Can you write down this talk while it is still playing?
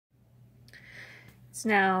It's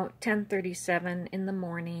now 10:37 in the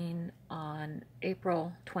morning on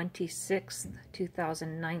April 26th,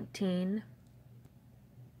 2019.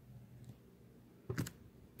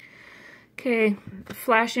 Okay,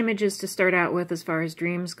 flash images to start out with as far as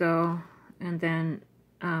dreams go, and then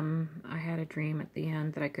I had a dream at the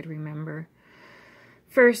end that I could remember.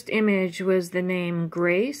 First image was the name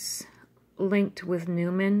Grace, linked with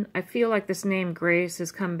Newman. I feel like this name Grace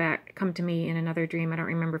has come to me in another dream. I don't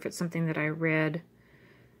remember if it's something that I read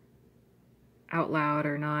out loud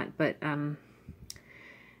or not, but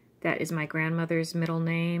that is my grandmother's middle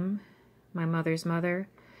name, my mother's mother.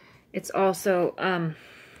 It's also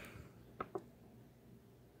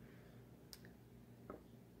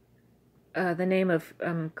the name of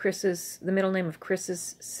the middle name of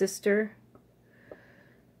Chris's sister.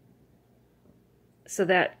 So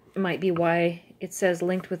that might be why it says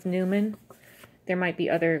linked with Newman. There might be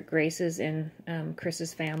other Graces in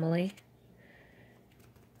Chris's family.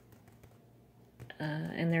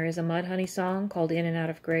 And there is a Mudhoney song called In and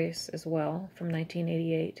Out of Grace as well from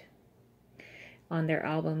 1988 on their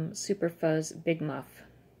album Super Fuzz Big Muff.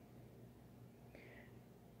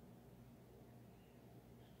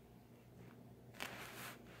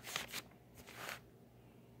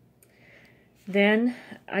 Then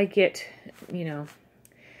I get, the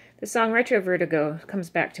song Retrovertigo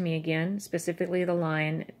comes back to me again, specifically the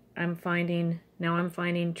line, I'm finding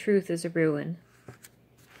truth is a ruin.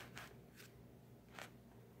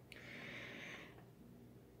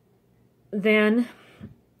 Then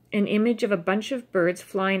an image of a bunch of birds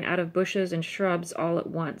flying out of bushes and shrubs all at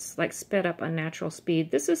once, like sped up on natural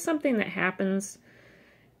speed. This is something that happens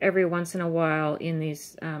every once in a while in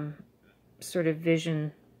these sort of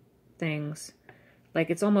vision things. Like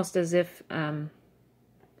it's almost as if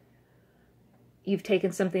you've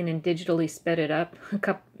taken something and digitally sped it up a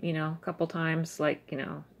couple times, like,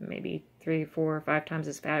 maybe 3, 4, or 5 times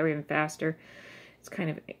as fast or even faster. It's kind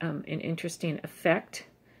of an interesting effect.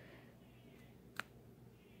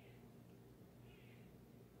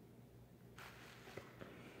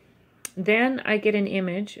 Then I get an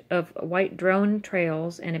image of white drone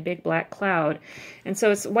trails and a big black cloud. And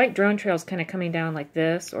so it's white drone trails kind of coming down like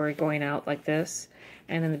this or going out like this.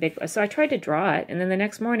 And then the big... So I tried to draw it. And then the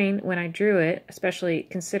next morning when I drew it, especially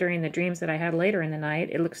considering the dreams that I had later in the night,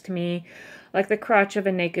 it looks to me like the crotch of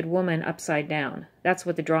a naked woman upside down. That's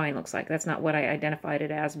what the drawing looks like. That's not what I identified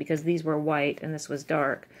it as because these were white and this was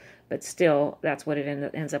dark. But still, that's what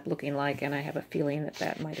it ends up looking like. And I have a feeling that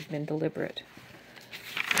that might have been deliberate.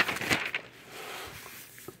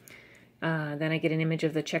 Then I get an image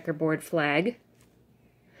of the checkerboard flag.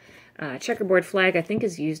 Checkerboard flag, I think,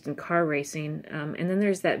 is used in car racing. And then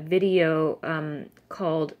there's that video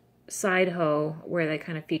called Side Hoe, where they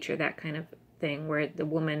kind of feature that kind of thing, where the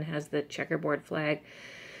woman has the checkerboard flag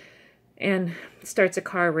and starts a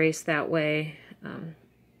car race that way.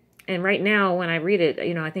 And right now, when I read it,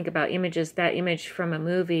 I think about images, that image from a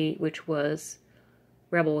movie, which was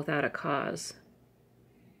Rebel Without a Cause.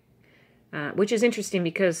 Which is interesting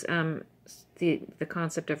because the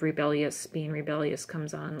concept of being rebellious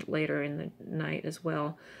comes on later in the night as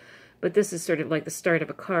well. But this is sort of like the start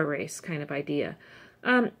of a car race kind of idea.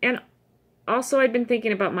 And also I've been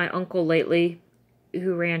thinking about my uncle lately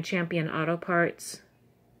who ran Champion Auto Parts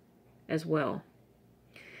as well.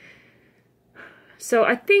 So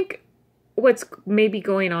I think what's maybe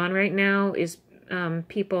going on right now is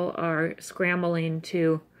people are scrambling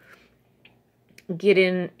to get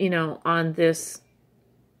in, on this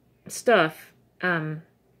stuff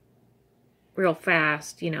real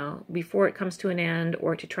fast, before it comes to an end,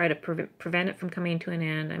 or to try to prevent it from coming to an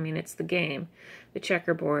end. I mean, it's the game. The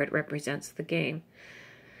checkerboard represents the game.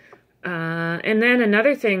 And then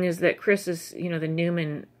another thing is that Chris is, the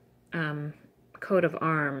Newman coat of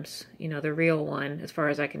arms, the real one, as far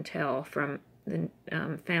as I can tell, from the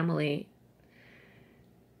family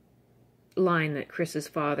line that Chris's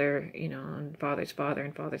father, and father's father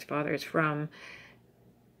and father's father is from,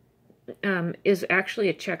 is actually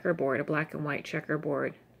a checkerboard, a black and white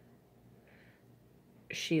checkerboard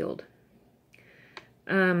shield.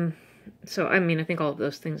 So, I think all of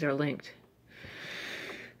those things are linked.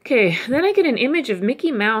 Okay, then I get an image of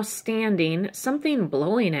Mickey Mouse standing, something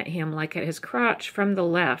blowing at him, like at his crotch from the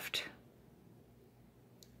left.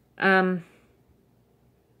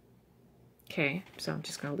 Okay, so I'm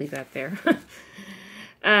just going to leave that there.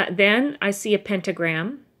 Then I see a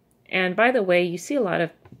pentagram. And by the way, you see a lot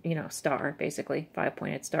of, star, basically,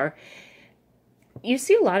 5-pointed star. You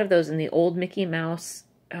see a lot of those in the old Mickey Mouse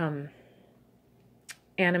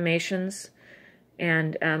animations.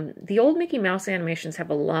 And the old Mickey Mouse animations have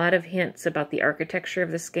a lot of hints about the architecture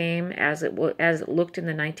of this game as it looked in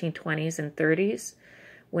the 1920s and 30s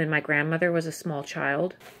when my grandmother was a small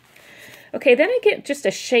child. Okay, then I get just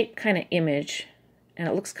a shape kind of image, and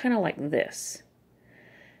it looks kind of like this.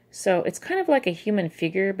 So it's kind of like a human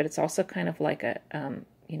figure, but it's also kind of like a,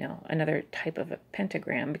 you know, another type of a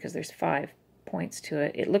pentagram because there's 5 points to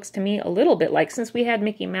it. It looks to me a little bit like, since we had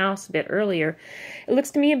Mickey Mouse a bit earlier, it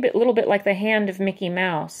looks to me a little bit like the hand of Mickey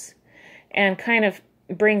Mouse, and kind of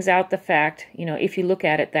brings out the fact, you know, if you look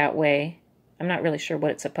at it that way, I'm not really sure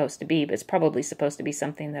what it's supposed to be, but it's probably supposed to be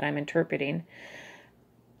something that I'm interpreting.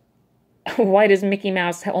 Why does Mickey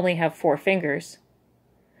Mouse only have 4 fingers?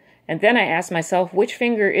 And then I ask myself, which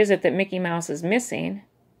finger is it that Mickey Mouse is missing?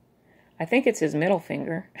 I think it's his middle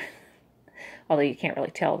finger. Although you can't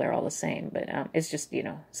really tell, they're all the same. But it's just, you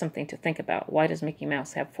know, something to think about. Why does Mickey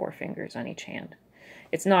Mouse have 4 fingers on each hand?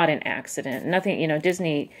 It's not an accident. Nothing, you know,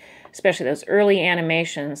 Disney, especially those early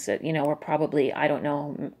animations that, you know, were probably, I don't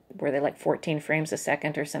know, were they like 14 frames a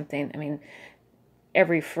second or something? I mean,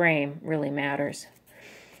 every frame really matters.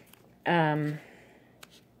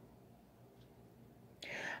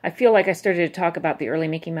 I feel like I started to talk about the early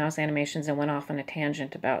Mickey Mouse animations and went off on a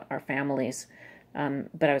tangent about our families.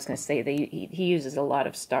 But I was going to say that he uses a lot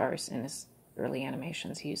of stars in his early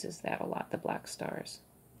animations. He uses that a lot, the black stars.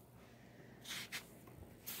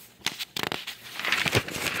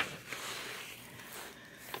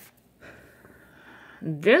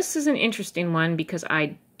 This is an interesting one because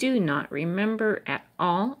I do not remember at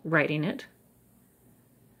all writing it.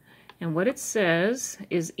 And what it says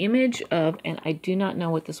is image of, and I do not know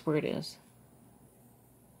what this word is.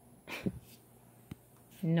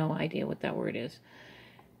 No idea what that word is.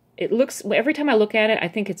 It looks, every time I look at it, I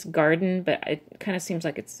think it's garden, but it kind of seems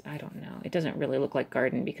like it's, I don't know. It doesn't really look like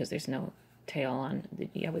garden because there's no tail on the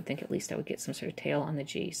G. I would think at least I would get some sort of tail on the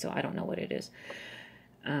G, so I don't know what it is.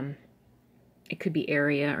 It could be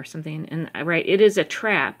area or something. And right, it is a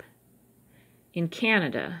trap in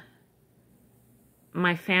Canada.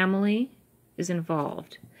 My family is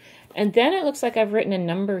involved. And then it looks like I've written a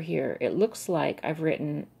number here. It looks like I've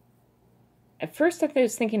written, at first I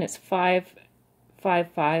was thinking it's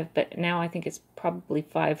 555, but now I think it's probably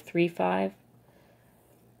 535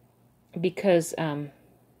 because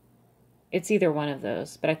it's either one of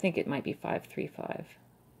those, but I think it might be 535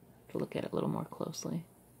 to look at it a little more closely.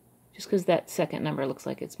 Just because that second number looks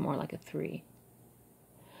like it's more like a 3.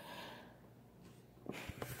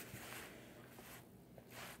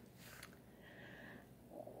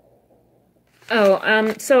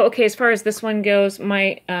 Oh, so, okay, as far as this one goes,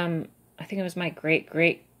 my, I think it was my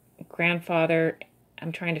great-great-grandfather.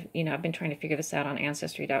 I'm trying to, you know, I've been trying to figure this out on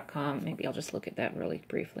Ancestry.com. Maybe I'll just look at that really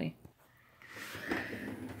briefly.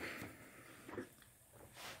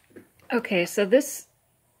 Okay, so this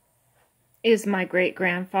is my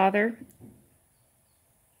great-grandfather,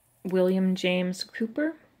 William James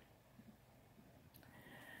Cooper.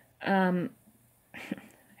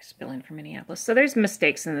 Spelling from Minneapolis. So there's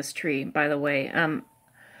mistakes in this tree, by the way.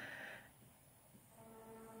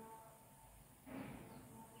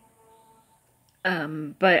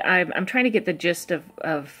 But I'm trying to get the gist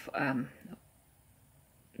of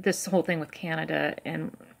this whole thing with Canada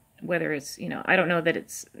and whether it's, you know, I don't know that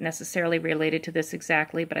it's necessarily related to this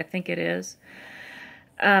exactly, but I think it is.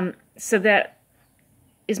 So that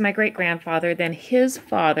is my great-grandfather. Then his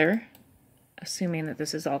father, assuming that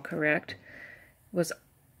this is all correct, was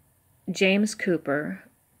James Cooper,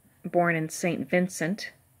 born in St.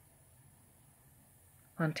 Vincent,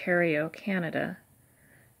 Ontario, Canada,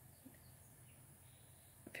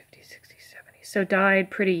 50, 60, 70. So died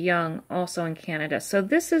pretty young, also in Canada. So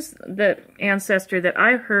this is the ancestor that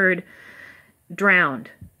I heard drowned.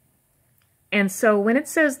 And so when it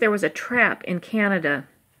says there was a trap in Canada,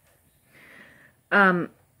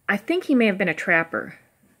 I think he may have been a trapper.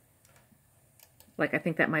 Like, I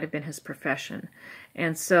think that might have been his profession.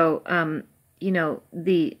 And so, you know,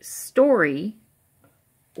 the story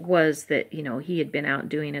was that, you know, he had been out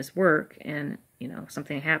doing his work and, you know,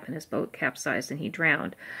 something happened, his boat capsized and he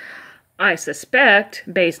drowned. I suspect,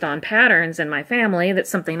 based on patterns in my family, that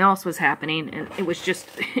something else was happening and it was just,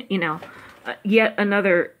 you know, yet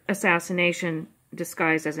another assassination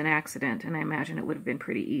disguised as an accident. And I imagine it would have been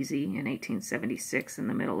pretty easy in 1876 in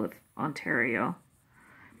the middle of Ontario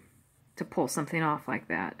to pull something off like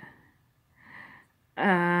that.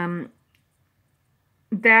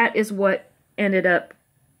 That is what ended up,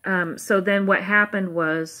 so then what happened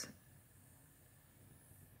was,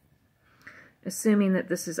 assuming that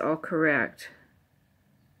this is all correct,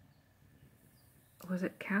 was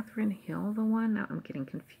it Catherine Hill, the one? Now I'm getting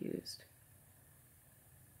confused.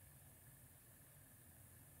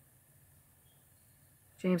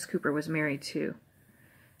 James Cooper was married to,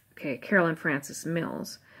 okay, Carolyn Frances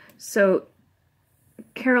Mills. So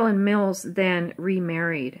Carolyn Mills then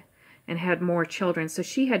remarried and had more children. So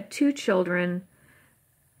she had 2 children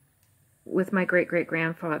with my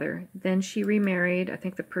great-great-grandfather. Then she remarried. I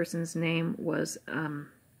think the person's name was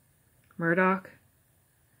Murdoch.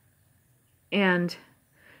 And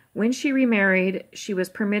when she remarried, she was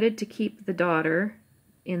permitted to keep the daughter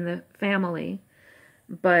in the family,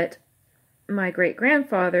 but my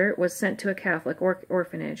great-grandfather was sent to a Catholic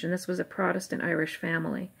orphanage, and this was a Protestant Irish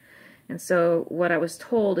family. And so what I was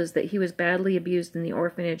told is that he was badly abused in the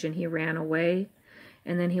orphanage and he ran away.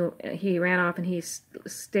 And then he ran off and he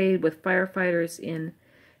stayed with firefighters in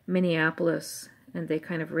Minneapolis, and they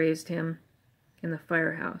kind of raised him in the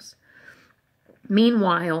firehouse.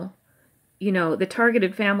 Meanwhile, you know, the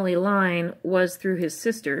targeted family line was through his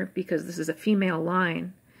sister, because this is a female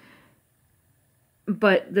line.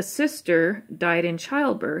 But the sister died in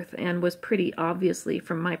childbirth and was pretty obviously,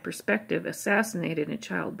 from my perspective, assassinated in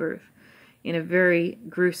childbirth in a very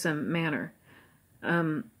gruesome manner.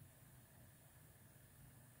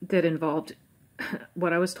 That involved,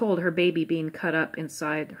 what I was told, her baby being cut up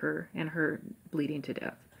inside her and her bleeding to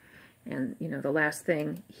death. And, you know, the last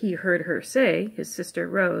thing he heard her say, his sister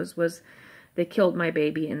Rose, was, "They killed my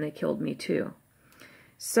baby and they killed me too."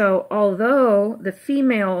 So although the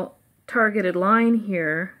female targeted line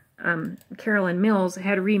here, Carolyn Mills,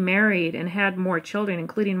 had remarried and had more children,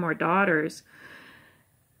 including more daughters,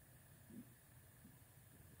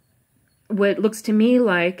 what looks to me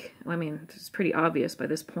like, I mean, it's pretty obvious by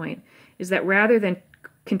this point, is that rather than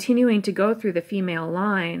continuing to go through the female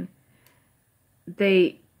line,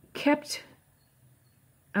 they kept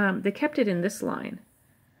it in this line.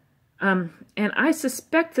 And I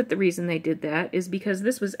suspect that the reason they did that is because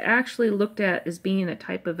this was actually looked at as being a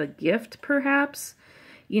type of a gift, perhaps.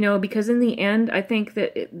 You know, because in the end, I think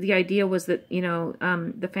that the idea was that, you know,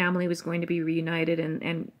 the family was going to be reunited,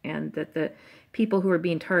 and that the people who were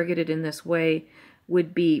being targeted in this way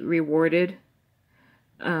would be rewarded.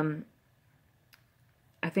 I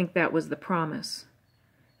think that was the promise.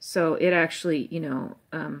 So it actually, you know,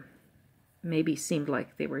 maybe seemed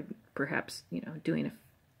like they were perhaps, you know, doing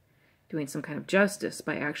some kind of justice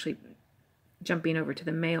by actually jumping over to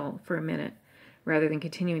the male for a minute, rather than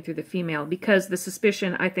continuing through the female, because the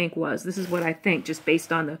suspicion, I think, was, this is what I think, just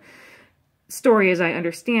based on the story as I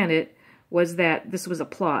understand it, was that this was a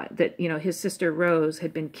plot, that, you know, his sister Rose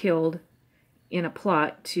had been killed in a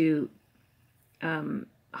plot to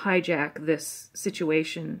hijack this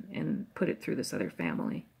situation and put it through this other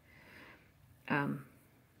family.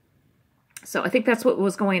 So I think that's what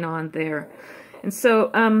was going on there. And so,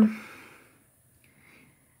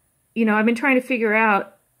 you know, I've been trying to figure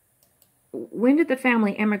out, when did the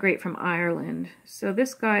family emigrate from Ireland? So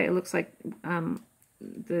this guy, it looks like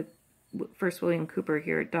the first William Cooper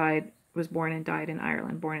here was born and died in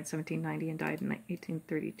Ireland, born in 1790 and died in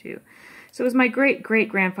 1832. So it was my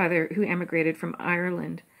great-great-grandfather who emigrated from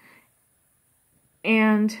Ireland.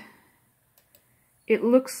 And it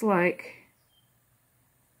looks like,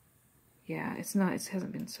 yeah, it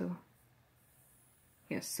hasn't been so,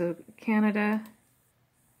 yes, so Canada,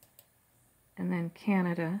 and then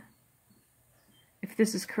Canada, if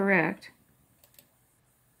this is correct.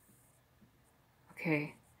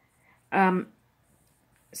 Okay.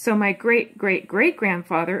 So my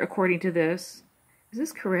great-great-great-grandfather, according to this, is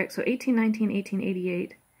this correct? So 1819,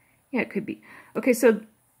 1888. Yeah, it could be. Okay, so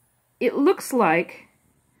it looks like,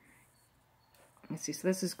 let's see, so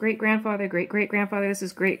this is great-grandfather, great-great-grandfather, this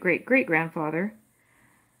is great-great-great-grandfather,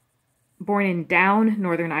 born in Down,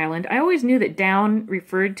 Northern Ireland. I always knew that Down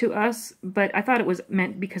referred to us, but I thought it was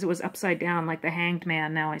meant because it was upside down, like the Hanged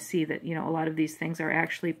Man. Now I see that, you know, a lot of these things are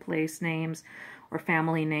actually place names or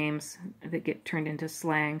family names that get turned into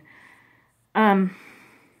slang.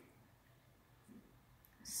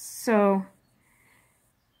 So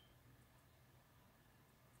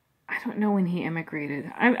I don't know when he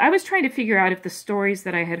emigrated. I was trying to figure out if the stories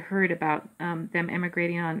that I had heard about them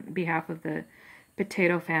emigrating on behalf of the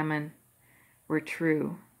potato famine were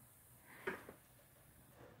true.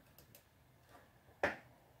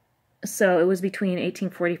 So it was between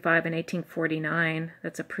 1845 and 1849.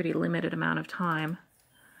 That's a pretty limited amount of time.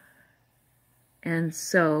 And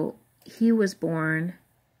so he was born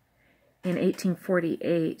in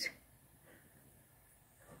 1848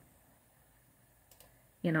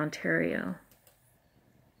 in Ontario.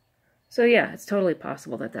 So yeah, it's totally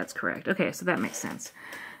possible that that's correct. Okay, so that makes sense.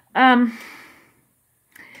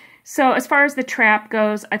 So as far as the trap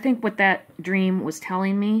goes, I think what that dream was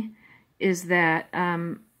telling me is that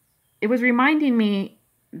it was reminding me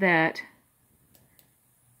that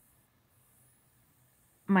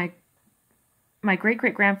my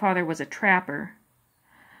great-great-grandfather was a trapper,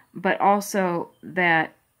 but also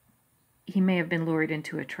that he may have been lured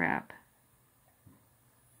into a trap.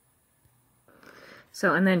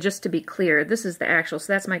 So, and then just to be clear, this is the actual,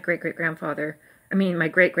 so that's my great-great-grandfather, my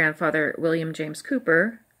great-grandfather, William James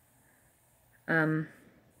Cooper. And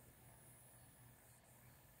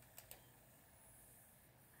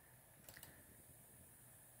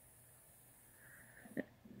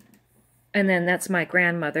then that's my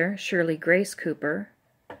grandmother, Shirley Grace Cooper.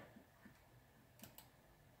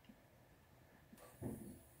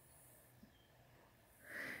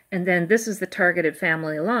 And then this is the targeted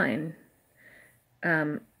family line.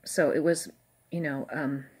 So it was,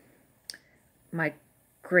 my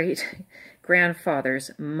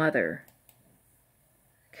great-grandfather's mother,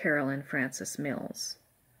 Carolyn Frances Mills.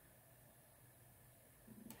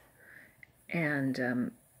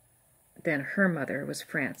 And then her mother was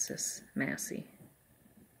Frances Massey.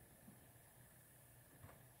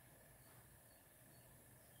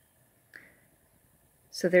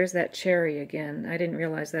 So there's that cherry again. I didn't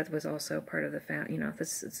realize that was also part of the family.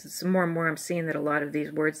 This more and more I'm seeing that a lot of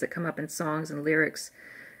these words that come up in songs and lyrics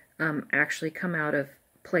actually come out of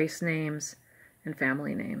place names and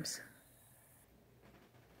family names.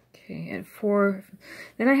 Okay, and 4.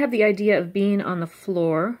 Then I have the idea of being on the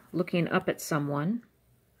floor, looking up at someone.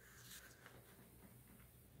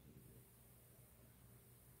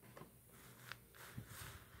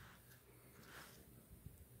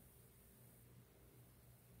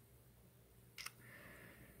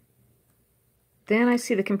 Then I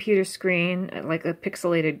see the computer screen, like a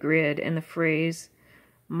pixelated grid, and the phrase,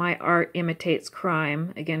 "My art imitates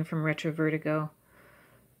crime," again from Retrovertigo.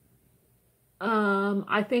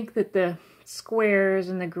 I think that the squares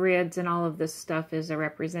and the grids and all of this stuff is a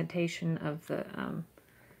representation of the,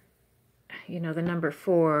 the number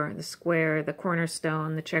 4, the square, the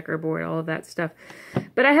cornerstone, the checkerboard, all of that stuff.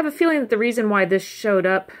 But I have a feeling that the reason why this showed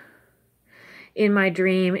up in my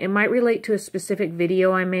dream, it might relate to a specific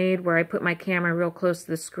video I made where I put my camera real close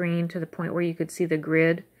to the screen to the point where you could see the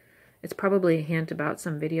grid. It's probably a hint about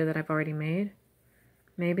some video that I've already made.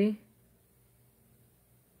 Maybe.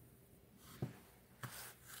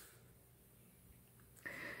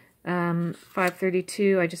 Um,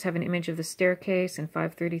 532, I just have an image of the staircase, and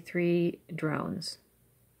 533, drones.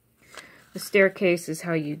 The staircase is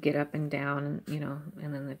how you get up and down,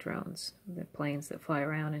 and then the drones, the planes that fly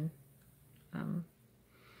around. And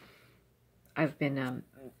I've been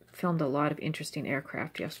filmed a lot of interesting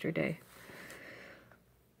aircraft yesterday.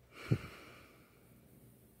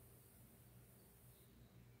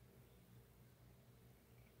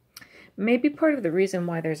 Maybe part of the reason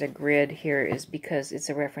why there's a grid here is because it's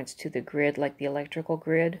a reference to the grid, like the electrical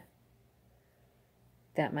grid.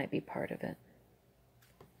 That might be part of it.